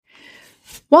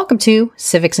Welcome to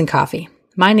Civics and Coffee.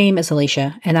 My name is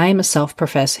Alicia, and I am a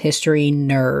self-professed history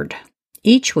nerd.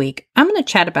 Each week, I'm going to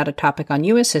chat about a topic on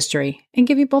U.S. history and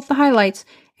give you both the highlights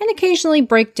and occasionally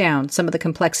break down some of the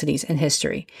complexities in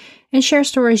history and share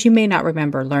stories you may not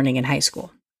remember learning in high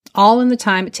school, all in the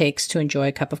time it takes to enjoy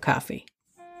a cup of coffee.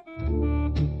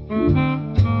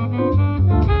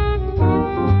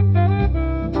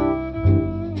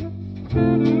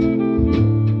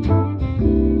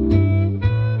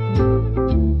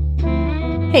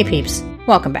 Hey peeps,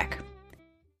 welcome back.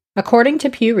 According to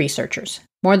Pew researchers,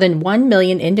 more than 1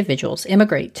 million individuals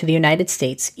immigrate to the United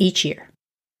States each year.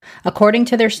 According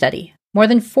to their study, more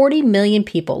than 40 million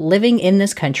people living in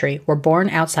this country were born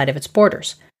outside of its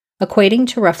borders, equating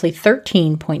to roughly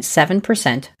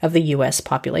 13.7% of the U.S.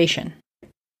 population.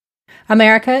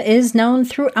 America is known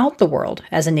throughout the world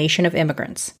as a nation of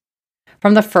immigrants.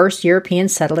 From the first European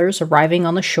settlers arriving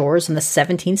on the shores in the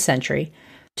 17th century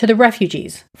to the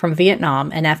refugees from Vietnam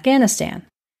and Afghanistan,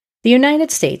 the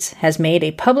United States has made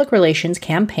a public relations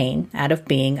campaign out of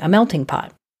being a melting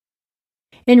pot.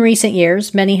 In recent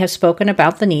years, many have spoken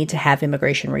about the need to have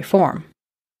immigration reform.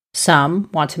 Some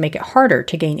want to make it harder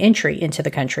to gain entry into the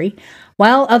country,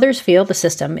 while others feel the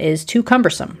system is too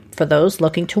cumbersome for those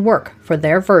looking to work for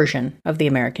their version of the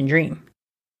American dream.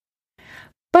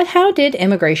 But how did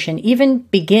immigration even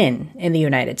begin in the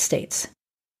United States?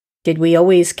 Did we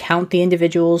always count the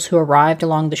individuals who arrived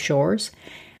along the shores?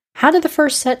 How did the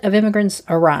first set of immigrants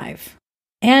arrive?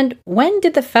 And when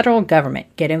did the federal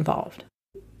government get involved?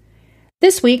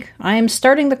 This week, I am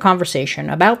starting the conversation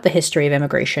about the history of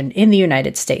immigration in the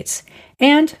United States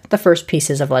and the first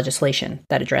pieces of legislation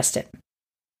that addressed it.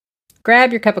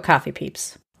 Grab your cup of coffee,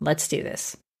 peeps. Let's do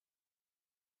this.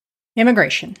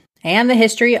 Immigration, and the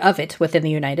history of it within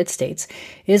the United States,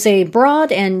 is a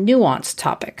broad and nuanced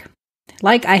topic.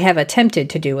 Like I have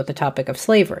attempted to do with the topic of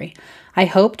slavery, I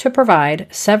hope to provide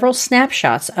several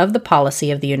snapshots of the policy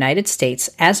of the United States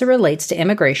as it relates to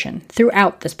immigration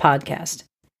throughout this podcast.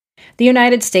 The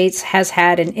United States has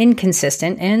had an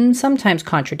inconsistent and sometimes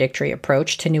contradictory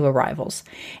approach to new arrivals,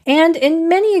 and in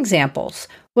many examples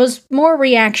was more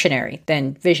reactionary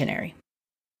than visionary.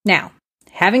 Now,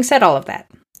 having said all of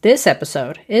that, this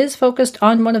episode is focused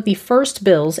on one of the first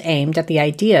bills aimed at the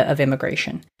idea of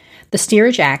immigration, the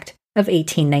Steerage Act of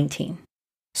 1819.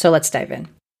 So let's dive in.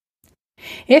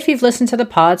 If you've listened to the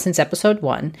pod since episode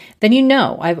 1, then you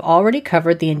know I've already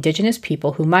covered the indigenous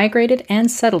people who migrated and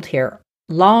settled here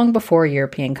long before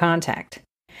European contact.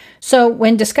 So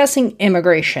when discussing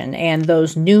immigration and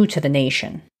those new to the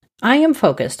nation, I am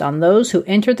focused on those who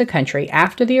entered the country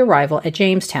after the arrival at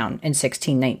Jamestown in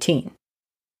 1619.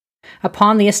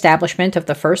 Upon the establishment of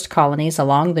the first colonies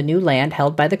along the new land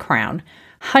held by the Crown,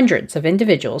 hundreds of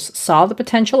individuals saw the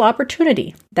potential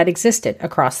opportunity that existed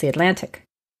across the Atlantic.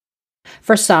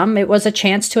 For some, it was a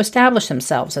chance to establish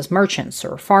themselves as merchants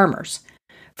or farmers.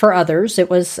 For others, it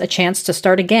was a chance to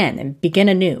start again and begin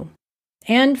anew.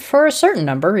 And for a certain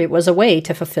number, it was a way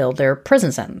to fulfill their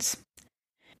prison sentence.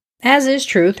 As is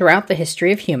true throughout the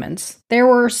history of humans, there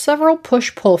were several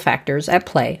push-pull factors at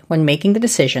play when making the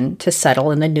decision to settle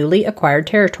in the newly acquired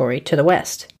territory to the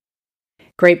west.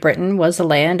 Great Britain was a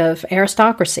land of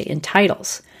aristocracy and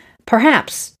titles.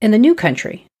 Perhaps, in the new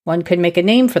country, one could make a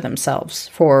name for themselves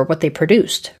for what they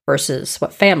produced versus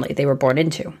what family they were born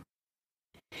into.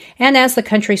 And as the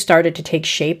country started to take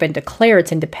shape and declare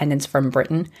its independence from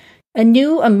Britain, a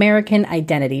new American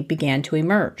identity began to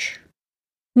emerge.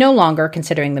 No longer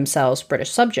considering themselves British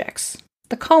subjects,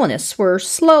 the colonists were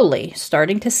slowly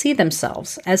starting to see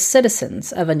themselves as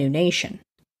citizens of a new nation.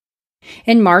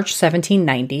 In March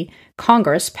 1790,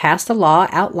 Congress passed a law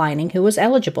outlining who was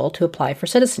eligible to apply for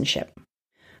citizenship.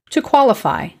 To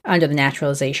qualify under the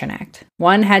Naturalization Act,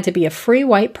 one had to be a free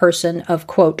white person of,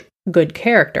 quote, good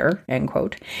character, end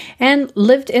quote, and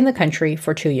lived in the country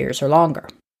for 2 years or longer.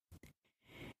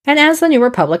 And as the new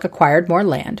republic acquired more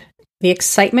land, the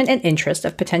excitement and interest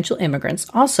of potential immigrants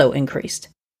also increased.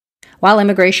 While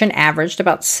immigration averaged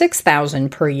about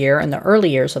 6,000 per year in the early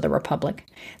years of the Republic,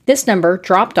 this number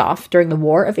dropped off during the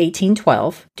War of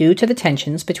 1812 due to the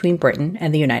tensions between Britain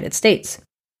and the United States.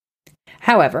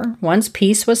 However, once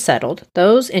peace was settled,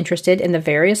 those interested in the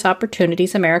various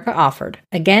opportunities America offered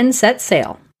again set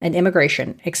sail, and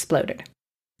immigration exploded.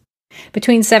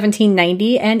 Between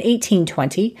 1790 and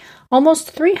 1820, almost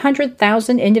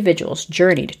 300,000 individuals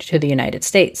journeyed to the United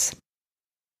States.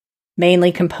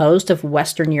 Mainly composed of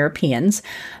Western Europeans,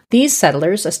 these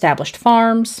settlers established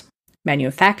farms,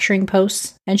 manufacturing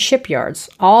posts, and shipyards,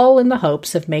 all in the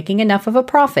hopes of making enough of a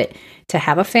profit to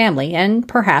have a family and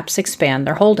perhaps expand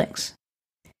their holdings.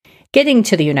 Getting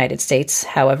to the United States,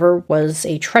 however, was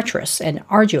a treacherous and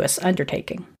arduous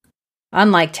undertaking.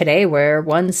 Unlike today, where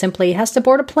one simply has to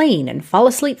board a plane and fall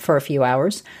asleep for a few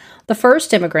hours, the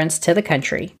first immigrants to the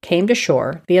country came to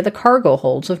shore via the cargo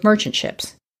holds of merchant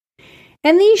ships.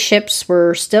 And these ships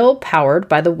were still powered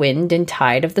by the wind and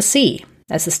tide of the sea,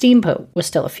 as the steamboat was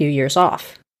still a few years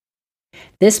off.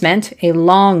 This meant a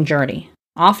long journey,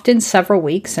 often several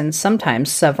weeks and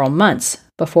sometimes several months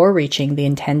before reaching the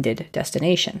intended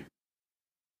destination.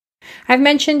 I've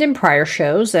mentioned in prior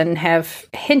shows and have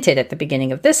hinted at the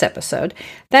beginning of this episode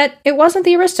that it wasn't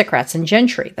the aristocrats and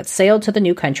gentry that sailed to the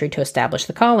new country to establish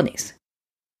the colonies.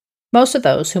 Most of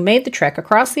those who made the trek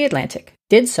across the Atlantic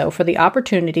did so for the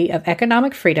opportunity of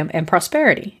economic freedom and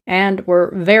prosperity, and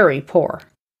were very poor.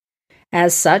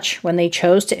 As such, when they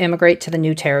chose to immigrate to the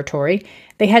new territory,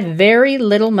 they had very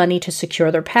little money to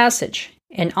secure their passage,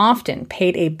 and often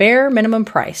paid a bare minimum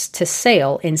price to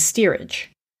sail in steerage.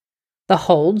 The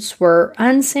holds were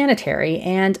unsanitary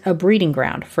and a breeding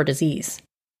ground for disease.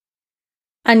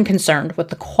 Unconcerned with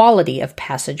the quality of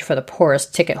passage for the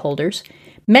poorest ticket holders,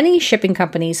 many shipping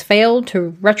companies failed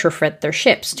to retrofit their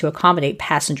ships to accommodate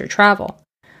passenger travel,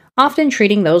 often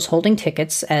treating those holding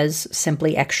tickets as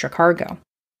simply extra cargo.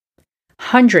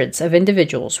 Hundreds of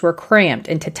individuals were crammed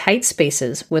into tight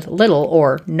spaces with little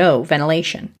or no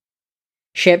ventilation.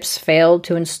 Ships failed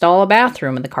to install a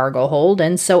bathroom in the cargo hold,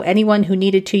 and so anyone who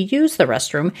needed to use the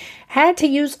restroom had to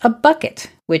use a bucket,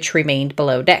 which remained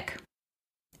below deck.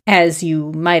 As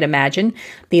you might imagine,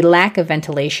 the lack of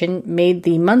ventilation made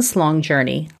the months-long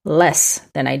journey less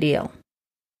than ideal.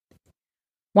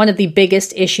 One of the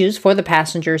biggest issues for the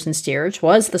passengers in steerage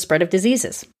was the spread of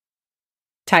diseases.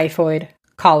 Typhoid,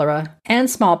 cholera, and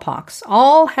smallpox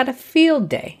all had a field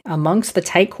day amongst the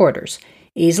tight quarters,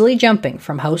 easily jumping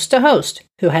from host to host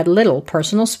who had little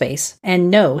personal space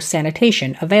and no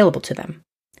sanitation available to them.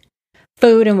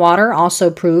 Food and water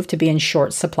also proved to be in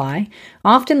short supply,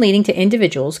 often leading to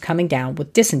individuals coming down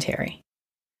with dysentery.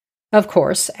 Of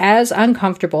course, as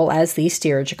uncomfortable as these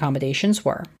steerage accommodations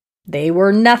were, they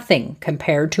were nothing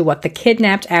compared to what the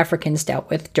kidnapped Africans dealt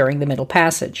with during the Middle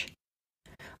Passage.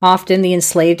 Often, the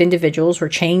enslaved individuals were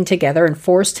chained together and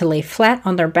forced to lay flat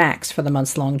on their backs for the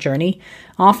months-long journey,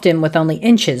 often with only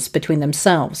inches between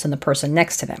themselves and the person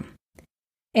next to them.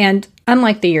 And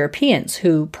unlike the Europeans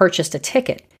who purchased a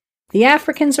ticket, the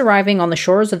Africans arriving on the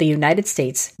shores of the United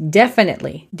States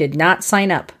definitely did not sign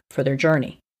up for their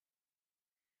journey.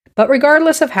 But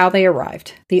regardless of how they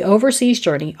arrived, the overseas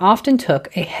journey often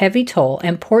took a heavy toll,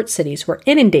 and port cities were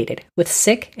inundated with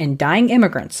sick and dying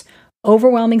immigrants,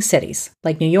 overwhelming cities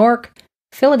like New York,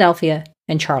 Philadelphia,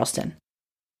 and Charleston.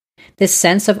 This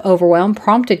sense of overwhelm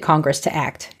prompted Congress to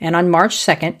act, and on March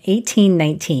 2,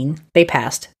 1819, they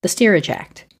passed the Steerage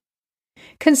Act.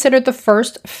 Considered the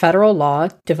first federal law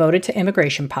devoted to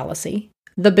immigration policy,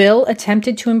 the bill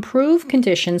attempted to improve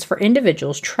conditions for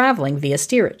individuals traveling via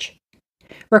steerage.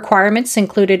 Requirements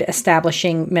included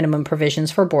establishing minimum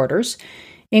provisions for boarders,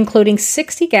 including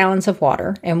 60 gallons of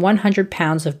water and 100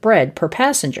 pounds of bread per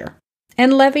passenger,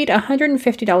 and levied a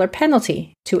 $150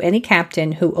 penalty to any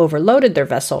captain who overloaded their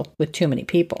vessel with too many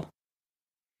people.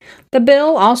 The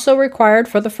bill also required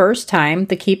for the first time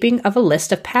the keeping of a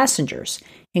list of passengers,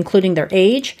 including their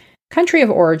age, country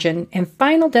of origin, and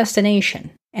final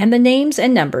destination, and the names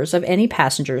and numbers of any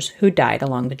passengers who died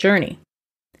along the journey.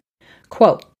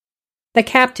 Quote, "The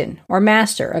captain or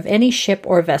master of any ship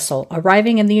or vessel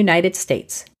arriving in the United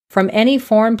States, from any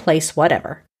foreign place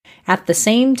whatever, at the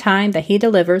same time that he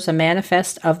delivers a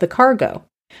manifest of the cargo,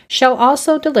 shall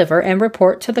also deliver and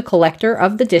report to the collector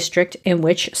of the district in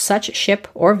which such ship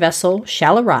or vessel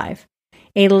shall arrive,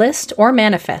 a list or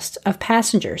manifest of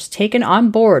passengers taken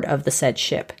on board of the said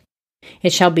ship.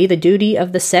 It shall be the duty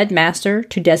of the said master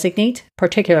to designate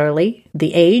particularly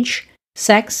the age,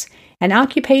 sex, and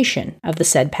occupation of the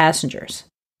said passengers."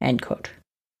 End quote.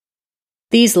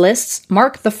 These lists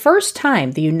mark the first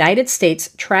time the United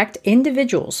States tracked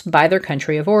individuals by their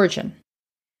country of origin.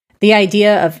 The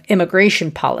idea of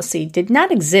immigration policy did not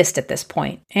exist at this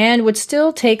point and would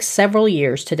still take several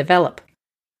years to develop.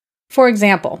 For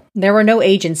example, there were no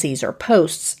agencies or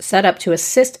posts set up to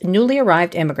assist newly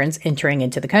arrived immigrants entering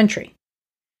into the country.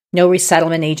 No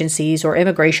resettlement agencies or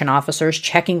immigration officers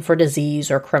checking for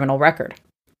disease or criminal record.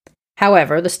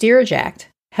 However, the Steerage Act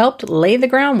helped lay the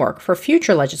groundwork for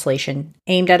future legislation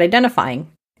aimed at identifying,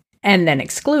 and then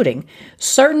excluding,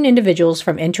 certain individuals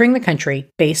from entering the country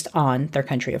based on their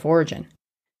country of origin.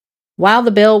 While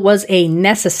the bill was a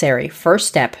necessary first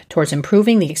step towards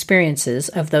improving the experiences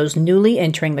of those newly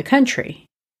entering the country,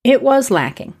 it was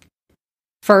lacking.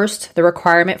 First, the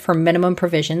requirement for minimum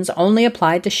provisions only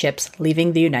applied to ships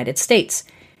leaving the United States.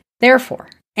 Therefore,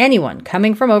 anyone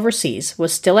coming from overseas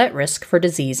was still at risk for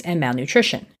disease and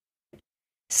malnutrition.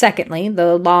 Secondly,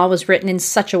 the law was written in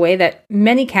such a way that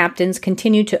many captains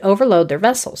continued to overload their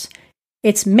vessels.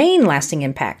 Its main lasting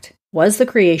impact was the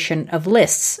creation of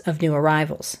lists of new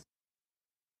arrivals.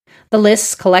 The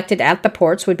lists collected at the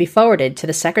ports would be forwarded to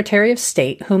the Secretary of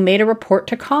State, who made a report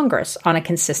to Congress on a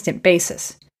consistent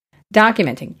basis,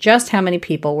 documenting just how many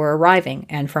people were arriving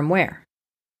and from where.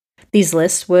 These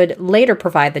lists would later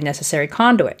provide the necessary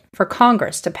conduit for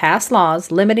Congress to pass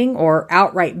laws limiting or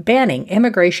outright banning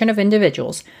immigration of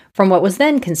individuals from what was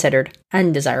then considered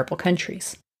undesirable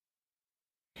countries.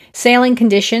 Sailing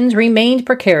conditions remained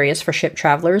precarious for ship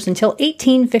travelers until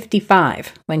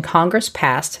 1855, when Congress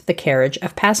passed the Carriage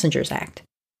of Passengers Act.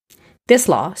 This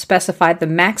law specified the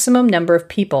maximum number of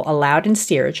people allowed in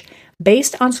steerage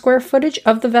based on square footage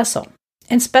of the vessel,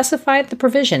 and specified the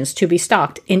provisions to be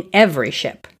stocked in every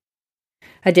ship.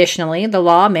 Additionally, the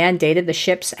law mandated the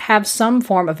ships have some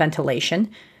form of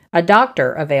ventilation, a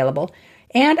doctor available,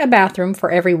 and a bathroom for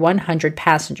every 100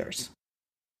 passengers.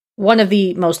 One of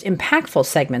the most impactful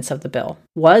segments of the bill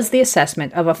was the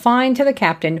assessment of a fine to the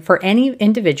captain for any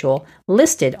individual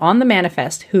listed on the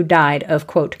manifest who died of,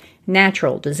 quote,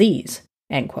 natural disease,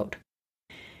 end quote.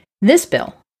 This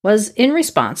bill was in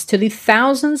response to the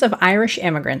thousands of Irish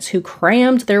immigrants who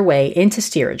crammed their way into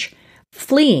steerage,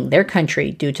 fleeing their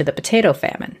country due to the potato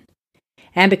famine.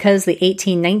 And because the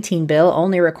 1819 bill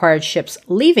only required ships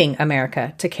leaving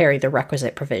America to carry the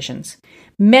requisite provisions,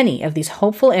 many of these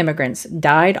hopeful immigrants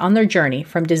died on their journey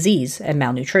from disease and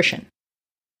malnutrition.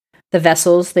 The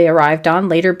vessels they arrived on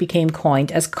later became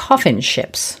coined as coffin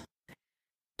ships.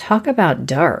 Talk about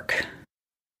dark.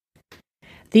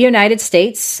 The United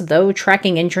States, though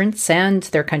tracking entrants and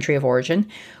their country of origin,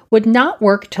 would not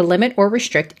work to limit or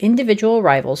restrict individual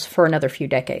arrivals for another few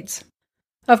decades.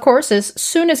 Of course, as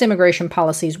soon as immigration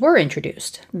policies were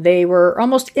introduced, they were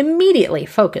almost immediately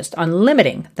focused on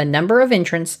limiting the number of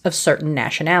entrants of certain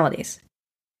nationalities.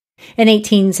 In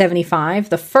 1875,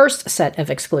 the first set of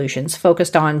exclusions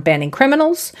focused on banning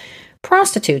criminals,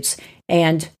 prostitutes,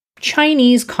 and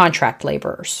Chinese contract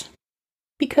laborers.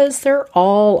 Because they're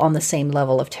all on the same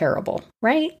level of terrible,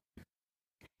 right?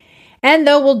 And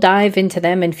though we'll dive into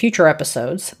them in future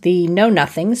episodes, the Know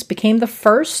Nothings became the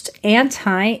first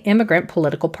anti-immigrant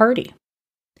political party.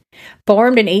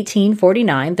 Formed in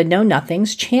 1849, the Know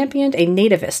Nothings championed a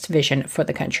nativist vision for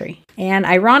the country, and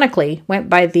ironically went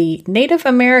by the Native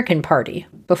American Party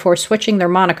before switching their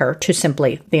moniker to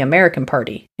simply the American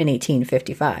Party in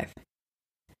 1855.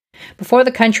 Before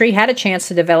the country had a chance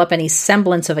to develop any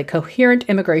semblance of a coherent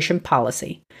immigration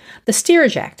policy, the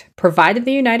Steerage Act provided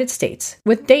the United States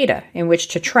with data in which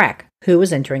to track who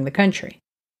was entering the country.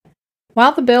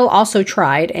 While the bill also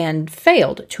tried and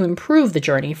failed to improve the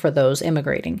journey for those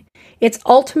immigrating, its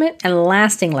ultimate and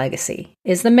lasting legacy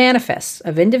is the manifests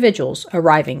of individuals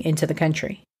arriving into the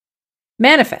country.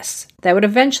 Manifests that would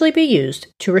eventually be used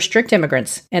to restrict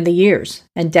immigrants in the years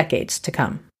and decades to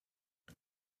come.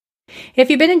 If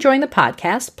you've been enjoying the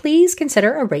podcast, please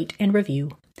consider a rate and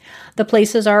review. The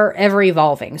places are ever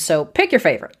evolving, so pick your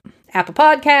favorite. Apple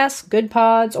Podcasts, Good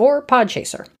Pods, or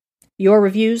Podchaser. Your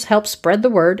reviews help spread the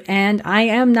word, and I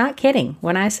am not kidding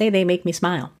when I say they make me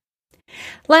smile.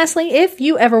 Lastly, if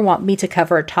you ever want me to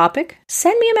cover a topic,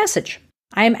 send me a message.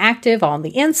 I am active on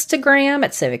the Instagram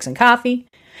at Civics and Coffee,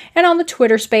 and on the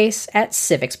Twitter space at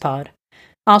CivicsPod.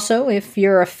 Also, if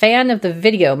you're a fan of the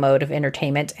video mode of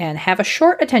entertainment and have a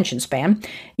short attention span,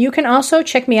 you can also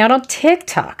check me out on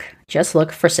TikTok. Just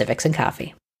look for Civics and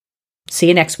Coffee. See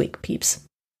you next week, peeps.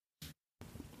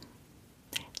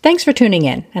 Thanks for tuning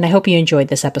in, and I hope you enjoyed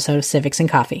this episode of Civics and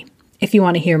Coffee. If you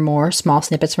want to hear more small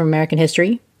snippets from American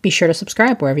history, be sure to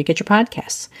subscribe wherever you get your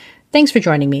podcasts. Thanks for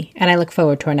joining me, and I look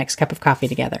forward to our next cup of coffee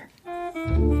together.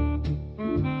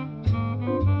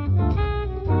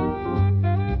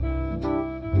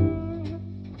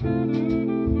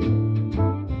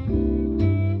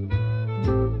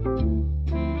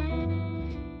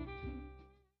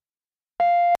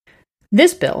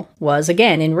 This bill was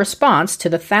again in response to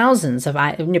the thousands of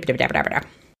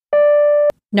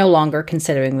no longer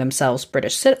considering themselves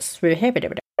British citizens.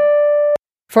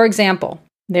 For example,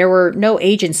 there were no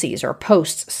agencies or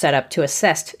posts set up to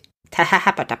assess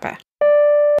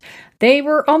They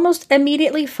were almost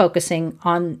immediately focusing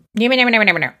on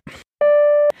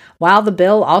While the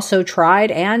bill also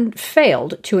tried and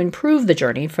failed to improve the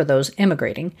journey for those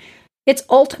immigrating, its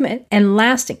ultimate and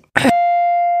lasting